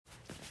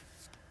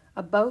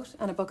A boat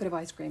and a bucket of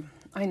ice cream.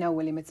 I know,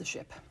 William, it's a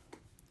ship.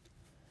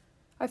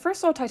 I first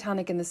saw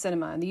Titanic in the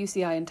cinema, in the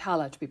UCI in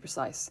Tala, to be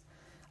precise.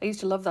 I used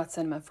to love that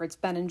cinema for its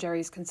Ben &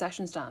 Jerry's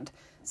concession stand.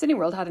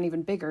 Cineworld had an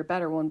even bigger,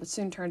 better one, but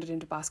soon turned it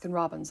into Baskin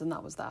Robbins, and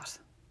that was that.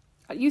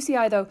 At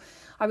UCI, though,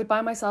 I would buy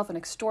myself an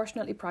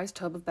extortionately priced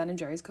tub of Ben &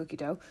 Jerry's cookie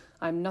dough,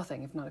 I'm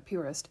nothing if not a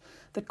purist,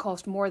 that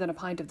cost more than a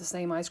pint of the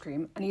same ice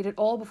cream, and eat it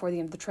all before the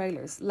end of the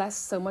trailers,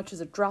 lest so much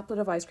as a droplet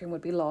of ice cream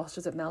would be lost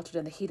as it melted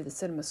in the heat of the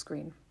cinema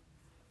screen.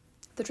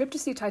 The trip to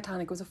see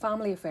Titanic was a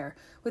family affair,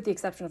 with the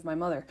exception of my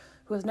mother,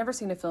 who has never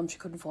seen a film she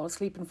couldn't fall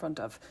asleep in front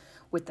of,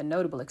 with the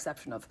notable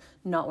exception of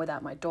Not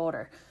Without My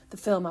Daughter, the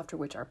film after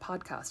which our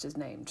podcast is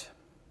named.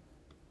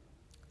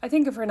 I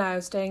think of her now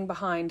staying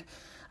behind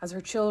as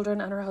her children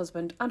and her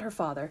husband and her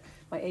father,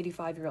 my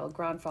 85-year-old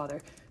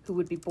grandfather, who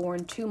would be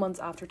born 2 months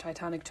after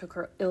Titanic took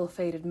her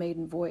ill-fated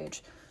maiden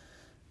voyage,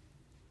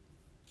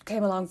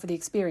 came along for the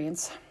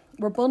experience.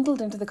 Were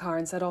bundled into the car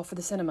and set off for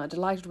the cinema,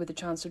 delighted with the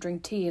chance to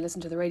drink tea and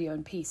listen to the radio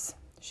in peace.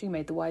 She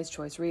made the wise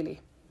choice, really.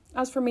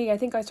 As for me, I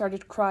think I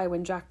started to cry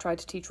when Jack tried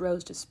to teach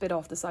Rose to spit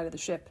off the side of the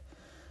ship.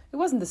 It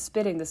wasn't the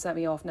spitting that set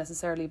me off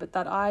necessarily, but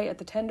that I, at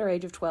the tender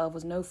age of 12,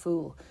 was no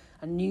fool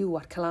and knew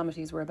what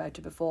calamities were about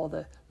to befall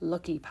the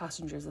lucky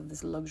passengers of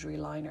this luxury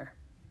liner.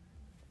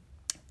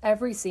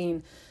 Every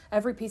scene,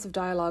 every piece of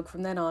dialogue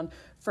from then on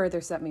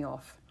further set me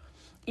off.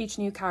 Each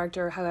new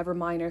character, however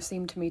minor,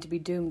 seemed to me to be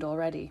doomed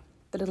already.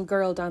 The little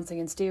girl dancing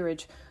in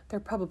steerage.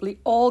 They're probably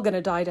all going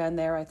to die down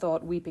there, I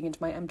thought, weeping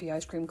into my empty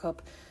ice cream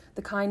cup.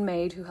 The kind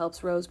maid who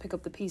helps Rose pick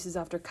up the pieces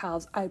after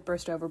Cal's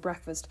outburst over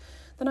breakfast.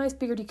 The nice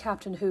beardy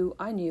captain who,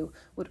 I knew,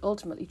 would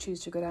ultimately choose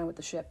to go down with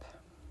the ship.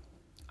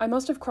 I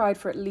must have cried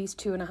for at least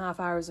 2.5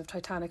 hours of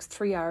Titanic's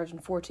 3 hours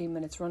and 14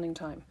 minutes running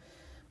time.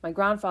 My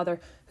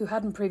grandfather, who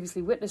hadn't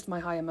previously witnessed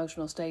my high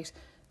emotional state,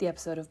 the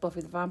episode of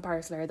Buffy the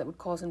Vampire Slayer that would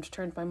cause him to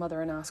turn to my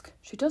mother and ask,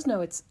 "She does know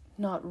it's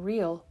not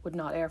real," would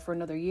not air for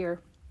another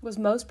year, was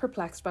most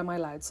perplexed by my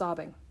loud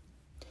sobbing.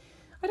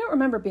 I don't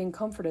remember being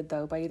comforted,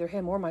 though, by either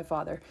him or my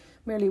father,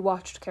 merely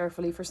watched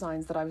carefully for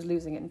signs that I was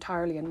losing it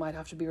entirely and might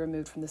have to be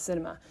removed from the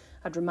cinema,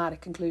 a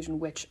dramatic conclusion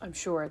which, I'm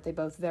sure, they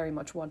both very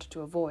much wanted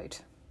to avoid.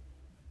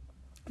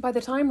 By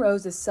the time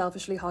Rose is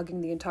selfishly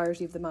hogging the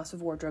entirety of the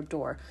massive wardrobe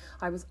door,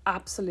 I was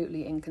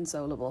absolutely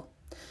inconsolable.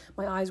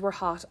 My eyes were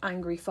hot,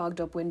 angry,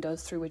 fogged-up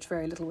windows through which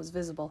very little was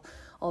visible,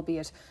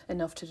 albeit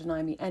enough to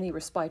deny me any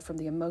respite from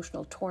the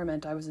emotional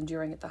torment I was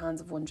enduring at the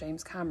hands of one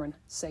James Cameron,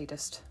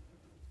 sadist.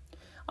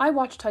 I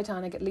watched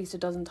Titanic at least a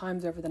dozen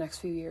times over the next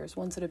few years,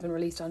 once it had been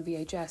released on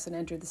VHS and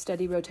entered the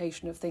steady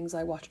rotation of things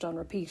I watched on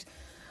repeat,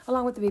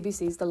 along with the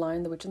BBC's The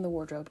Lion, the Witch and the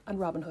Wardrobe and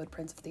Robin Hood,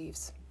 Prince of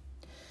Thieves.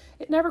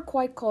 It never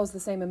quite caused the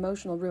same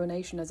emotional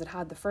ruination as it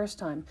had the first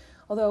time,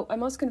 although I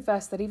must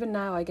confess that even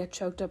now I get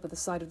choked up at the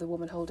sight of the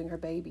woman holding her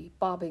baby,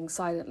 bobbing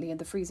silently in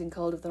the freezing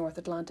cold of the North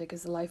Atlantic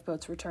as the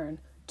lifeboats return,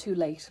 too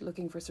late,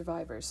 looking for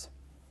survivors.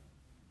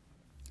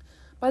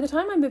 By the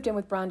time I moved in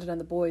with Brandon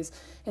and the boys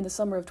in the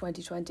summer of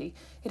 2020,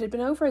 it had been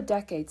over a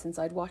decade since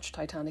I'd watched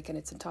Titanic in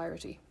its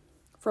entirety.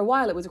 For a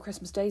while it was a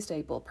Christmas Day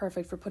staple,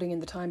 perfect for putting in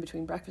the time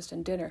between breakfast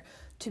and dinner,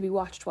 to be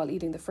watched while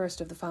eating the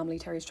first of the family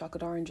Terry's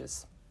chocolate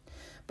oranges.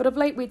 But of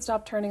late we'd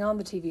stopped turning on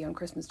the TV on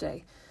Christmas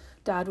Day.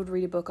 Dad would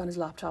read a book on his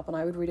laptop and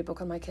I would read a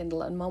book on my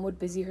Kindle, and Mum would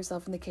busy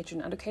herself in the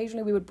kitchen, and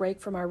occasionally we would break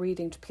from our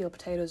reading to peel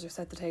potatoes or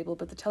set the table,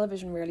 but the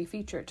television rarely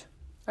featured.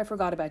 I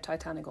forgot about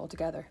Titanic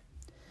altogether.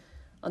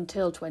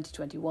 Until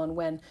 2021,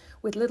 when,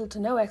 with little to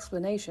no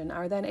explanation,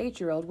 our then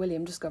 8-year-old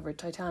William discovered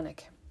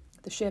Titanic.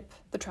 The ship,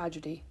 the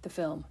tragedy, the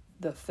film,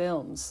 the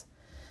films.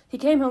 He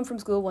came home from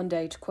school one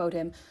day, to quote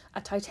him, a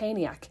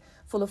Titaniac,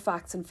 full of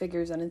facts and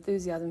figures and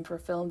enthusiasm for a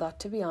film that,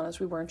 to be honest,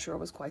 we weren't sure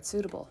was quite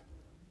suitable.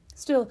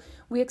 Still,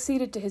 we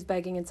acceded to his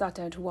begging and sat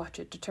down to watch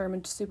it,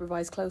 determined to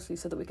supervise closely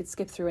so that we could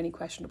skip through any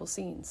questionable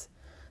scenes.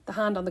 The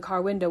hand on the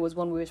car window was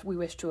one we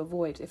wished to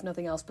avoid, if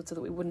nothing else but so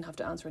that we wouldn't have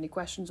to answer any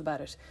questions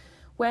about it.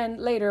 When,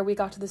 later, we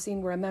got to the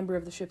scene where a member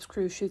of the ship's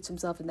crew shoots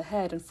himself in the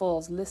head and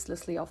falls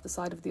listlessly off the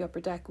side of the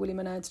upper deck, William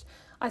announced,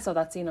 "I saw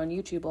that scene on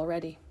YouTube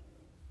already."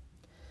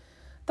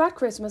 That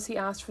Christmas, he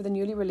asked for the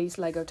newly released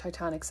Lego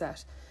Titanic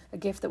set, a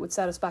gift that would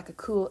set us back a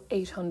cool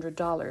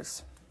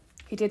 $800.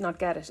 He did not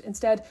get it.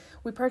 Instead,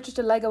 we purchased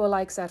a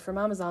Lego-alike set from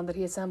Amazon that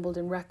he assembled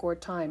in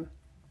record time,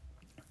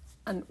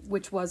 and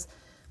which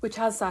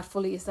has sat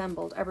fully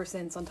assembled ever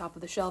since on top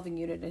of the shelving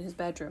unit in his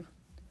bedroom.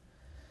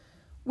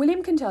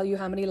 William can tell you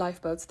how many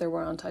lifeboats there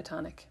were on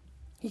Titanic.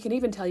 He can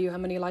even tell you how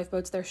many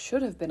lifeboats there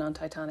should have been on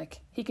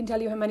Titanic. He can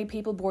tell you how many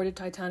people boarded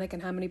Titanic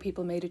and how many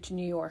people made it to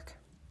New York.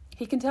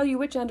 He can tell you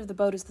which end of the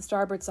boat is the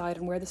starboard side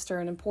and where the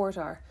stern and port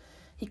are.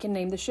 He can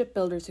name the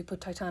shipbuilders who put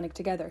Titanic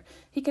together.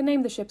 He can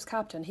name the ship's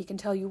captain. He can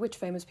tell you which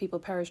famous people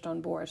perished on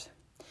board.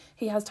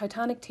 He has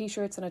Titanic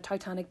t-shirts and a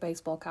Titanic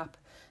baseball cap.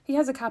 He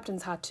has a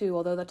captain's hat too,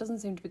 although that doesn't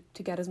seem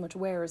to get as much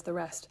wear as the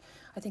rest.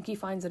 I think he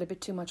finds it a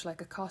bit too much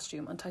like a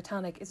costume, and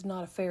Titanic is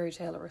not a fairy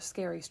tale or a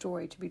scary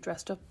story to be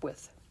dressed up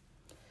with.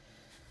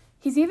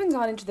 He's even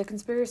gone into the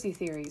conspiracy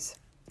theories,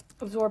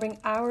 absorbing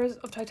hours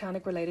of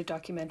Titanic-related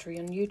documentary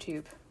on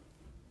YouTube.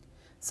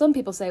 Some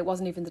people say it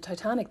wasn't even the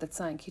Titanic that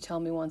sank, he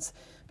told me once,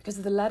 because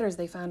of the letters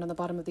they found on the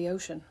bottom of the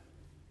ocean.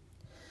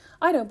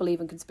 I don't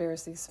believe in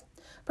conspiracies.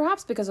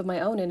 Perhaps because of my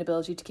own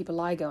inability to keep a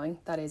lie going,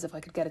 that is, if I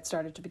could get it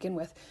started to begin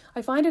with,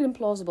 I find it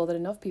implausible that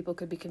enough people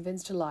could be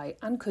convinced to lie,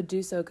 and could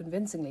do so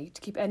convincingly,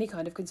 to keep any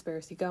kind of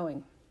conspiracy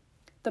going.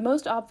 The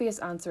most obvious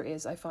answer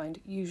is, I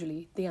find,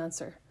 usually the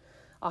answer.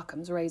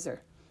 Occam's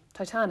razor.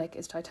 Titanic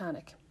is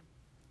Titanic.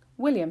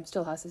 William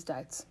still has his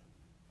doubts.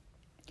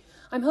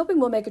 I'm hoping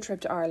we'll make a trip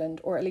to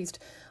Ireland, or at least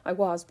I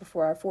was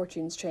before our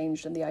fortunes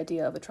changed and the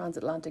idea of a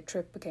transatlantic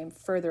trip became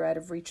further out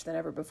of reach than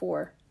ever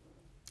before.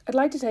 I'd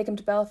like to take him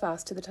to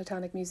Belfast to the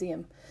Titanic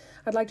Museum.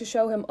 I'd like to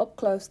show him up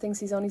close things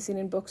he's only seen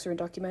in books or in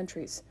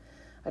documentaries.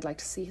 I'd like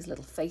to see his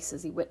little face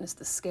as he witnessed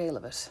the scale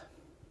of it.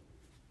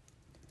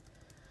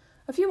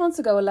 A few months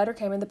ago, a letter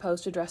came in the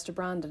post addressed to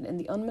Brandon in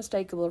the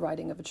unmistakable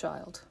writing of a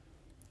child.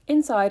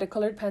 Inside, a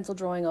coloured pencil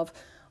drawing of,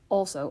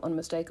 also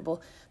unmistakable,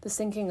 the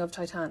sinking of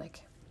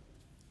Titanic.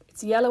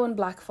 Its yellow and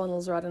black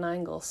funnels are at an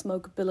angle,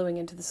 smoke billowing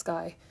into the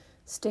sky,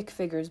 stick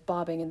figures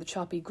bobbing in the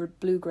choppy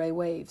blue-grey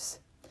waves.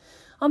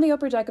 On the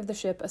upper deck of the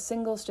ship, a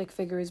single stick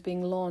figure is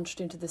being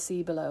launched into the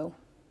sea below.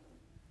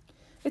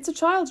 It's a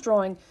child's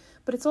drawing,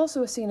 but it's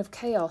also a scene of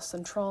chaos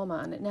and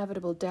trauma and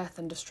inevitable death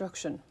and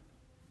destruction.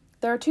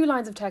 There are 2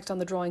 lines of text on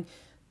the drawing,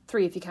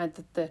 3 if you count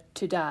the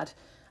to Dad,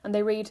 and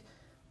they read,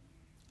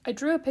 I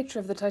drew a picture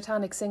of the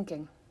Titanic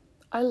sinking.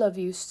 I love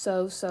you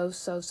so, so,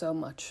 so, so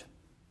much.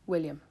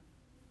 William.